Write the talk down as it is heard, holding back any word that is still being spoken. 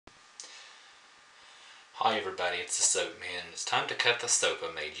Hi everybody, it's the Soap Man. It's time to cut the soap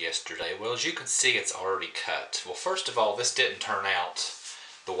I made yesterday. Well, as you can see, it's already cut. Well, first of all, this didn't turn out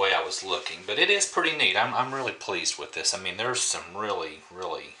the way I was looking, but it is pretty neat. I'm really pleased with this. I mean, there's some really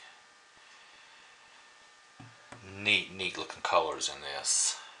neat looking colors in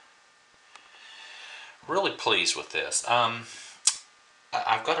this. Really pleased with this. I've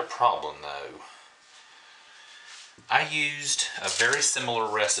got a problem though. I used a very similar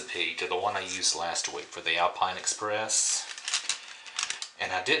recipe to the one I used last week for the Alpine Express,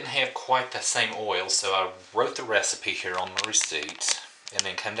 and I didn't have quite the same oil, so I wrote the recipe here on the receipt, and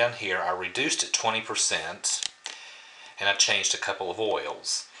then come down here, I reduced it 20%, and I changed a couple of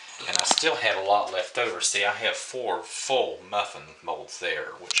oils, and I still had a lot left over. See, I have 4 full muffin molds there,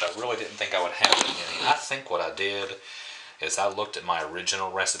 which I really didn't think I would have that many. I think what I did is I looked at my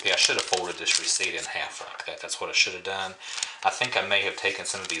original recipe. I should have folded this receipt in half like that. That's what I should have done. I think I may have taken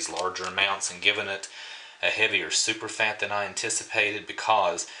some of these larger amounts and given it a heavier super fat than I anticipated,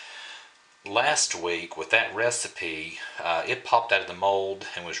 because last week with that recipe, it popped out of the mold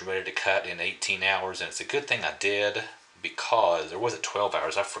and was ready to cut in 18 hours. And it's a good thing I did, because, or was it 12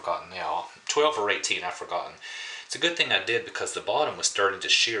 hours? I've forgotten now. 12 or 18, I've forgotten. It's a good thing I did, because the bottom was starting to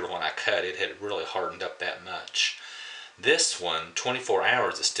shear when I cut. It had really hardened up that much. This one, 24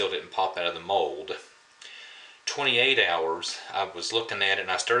 hours, it still didn't pop out of the mold. 28 hours, I was looking at it and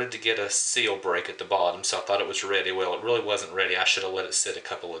I started to get a seal break at the bottom, so I thought it was ready. Well, it really wasn't ready. I should have let it sit a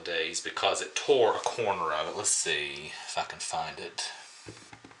couple of days because it tore a corner of it. Let's see if I can find it.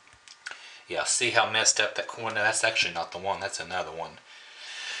 Yeah, see how messed up that corner? That's actually not the one, that's another one.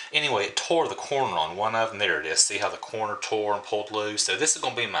 Anyway, it tore the corner on one of them. There it is. See how the corner tore and pulled loose? So this is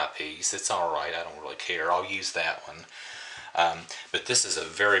going to be my piece. It's alright. I don't really care. I'll use that one. But this is a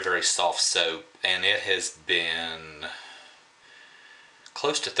very soft soap, and it has been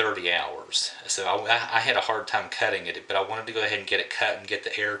close to 30 hours. So I had a hard time cutting it, but I wanted to go ahead and get it cut and get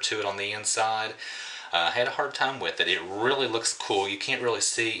the air to it on the inside. I had a hard time with it. It really looks cool. You can't really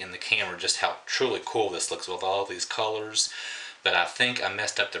see in the camera just how truly cool this looks with all these colors. But I think I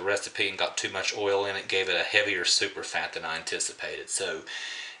messed up the recipe and got too much oil in it, gave it a heavier super fat than I anticipated. So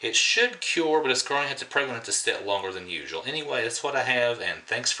it should cure, but it's probably going to have to sit longer than usual. Anyway, that's what I have, and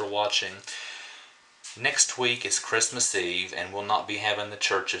thanks for watching. Next week is Christmas Eve, and we'll not be having the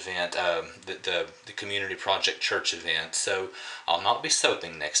church event, the Community Project church event. So I'll not be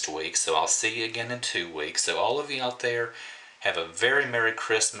soaping next week, so I'll see you again in 2 weeks. So all of you out there, have a very Merry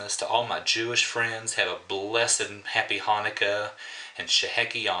Christmas. To all my Jewish friends, have a blessed and happy Hanukkah and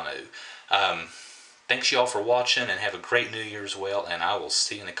Shehekianu. Thanks you all for watching, and have a great New Year as well, and I will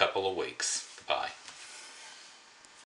see you in a couple of weeks. Bye.